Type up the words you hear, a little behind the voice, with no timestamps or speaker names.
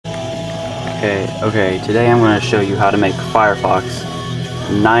Okay, today I'm going to show you how to make Firefox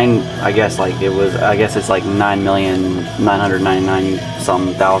I guess it's like 9,999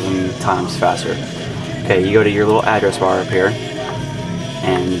 some thousand times faster. Okay, you go to your little address bar up here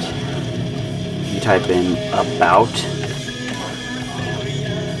and you type in about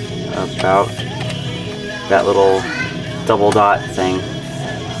that little double dot thing,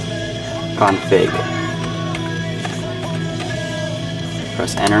 config.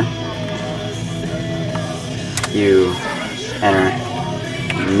 Press enter. You enter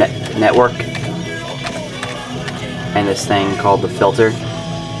network and this thing called the filter.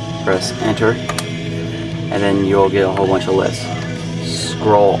 Press enter and then you'll get a whole bunch of lists.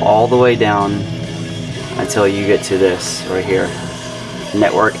 Scroll all the way down until you get to this right here,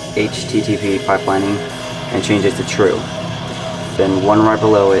 network HTTP pipelining, and change it to true. Then one right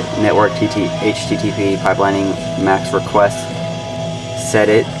below it, network HTTP pipelining max request, set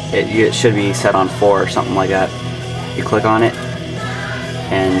it should be set on 4 or something like that. You click on it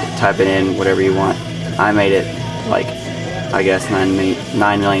and type it in whatever you want. I made it like, I guess 9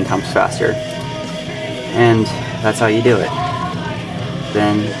 million times faster, and that's how you do it.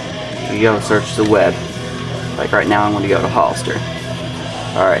 Then you go search the web. Like right now I'm going to go to Hollister.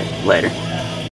 Alright, later.